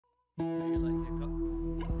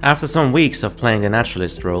After some weeks of playing the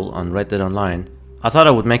Naturalist role on Red Dead Online, I thought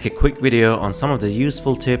I would make a quick video on some of the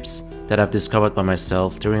useful tips that I've discovered by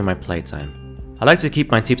myself during my playtime. I like to keep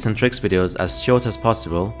my tips and tricks videos as short as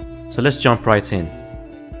possible, so let's jump right in.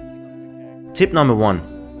 Tip number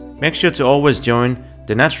 1. Make sure to always join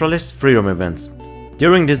the Naturalist freedom events.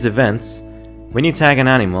 During these events, when you tag an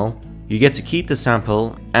animal, you get to keep the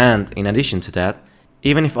sample, and in addition to that,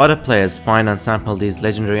 even if other players find and sample these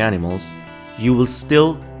legendary animals, you will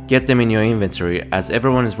still get them in your inventory as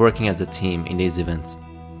everyone is working as a team in these events.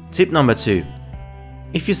 Tip number 2.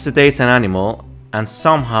 If you sedate an animal and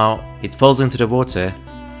somehow it falls into the water,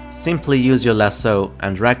 simply use your lasso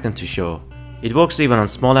and drag them to shore. It works even on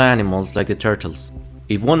smaller animals like the turtles.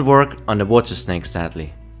 It won't work on the water snake,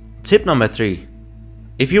 sadly. Tip number 3.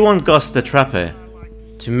 If you want Gus the Trapper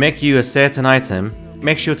to make you a certain item,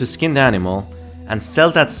 make sure to skin the animal and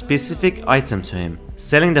sell that specific item to him.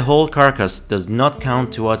 Selling the whole carcass does not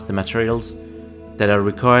count towards the materials that are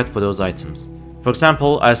required for those items. For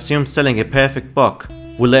example, I assumed selling a perfect buck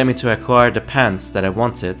would let me to acquire the pants that I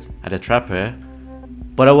wanted at a trapper,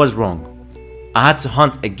 but I was wrong. I had to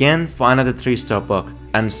hunt again for another 3-star buck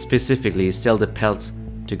and specifically sell the pelt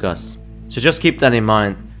to Gus. So just keep that in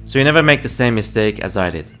mind so you never make the same mistake as I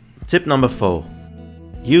did. Tip number 4.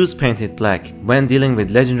 Use painted black when dealing with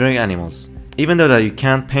legendary animals. Even though that you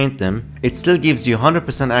can't paint them, it still gives you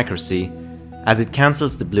 100% accuracy as it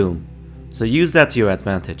cancels the bloom, so use that to your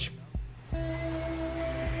advantage.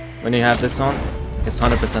 When you have this on, it's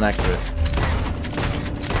 100% accurate.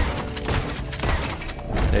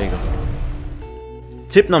 There you go.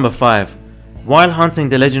 Tip number 5. While hunting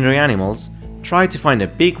the legendary animals, try to find a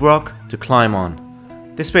big rock to climb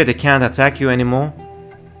on. This way they can't attack you anymore,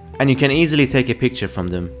 and you can easily take a picture from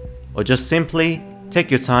them, or just simply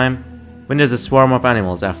take your time when there's a swarm of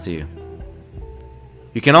animals after you.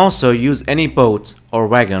 You can also use any boat or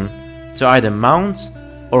wagon to either mount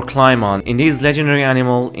or climb on in these legendary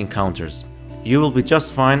animal encounters. You will be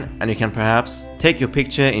just fine and you can perhaps take your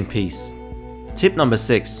picture in peace. Tip number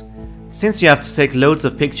 6. Since you have to take loads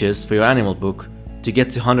of pictures for your animal book to get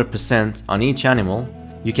to 100% on each animal,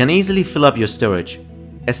 you can easily fill up your storage.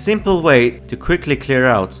 A simple way to quickly clear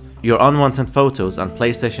out your unwanted photos on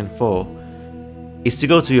PlayStation 4 is to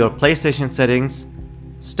go to your PlayStation settings,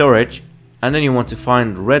 storage, and then you want to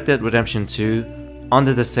find Red Dead Redemption 2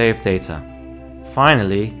 under the save data.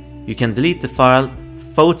 Finally, you can delete the file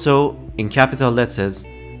photo in capital letters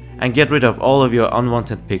and get rid of all of your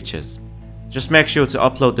unwanted pictures. Just make sure to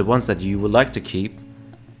upload the ones that you would like to keep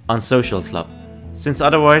on Social Club, since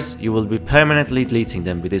otherwise you will be permanently deleting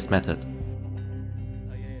them with this method.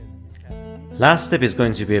 Last step is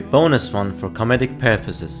going to be a bonus one for comedic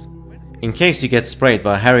purposes. In case you get sprayed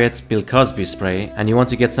by Harriet's Bill Cosby spray and you want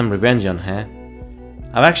to get some revenge on her,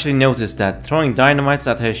 I've actually noticed that throwing dynamites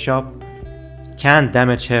at her shop can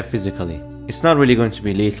damage her physically. It's not really going to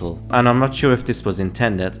be lethal, and I'm not sure if this was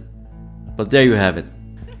intended, but there you have it.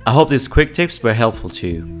 I hope these quick tips were helpful to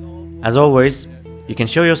you. As always, you can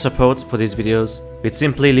show your support for these videos with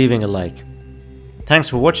simply leaving a like. Thanks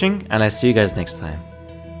for watching, and I'll see you guys next time.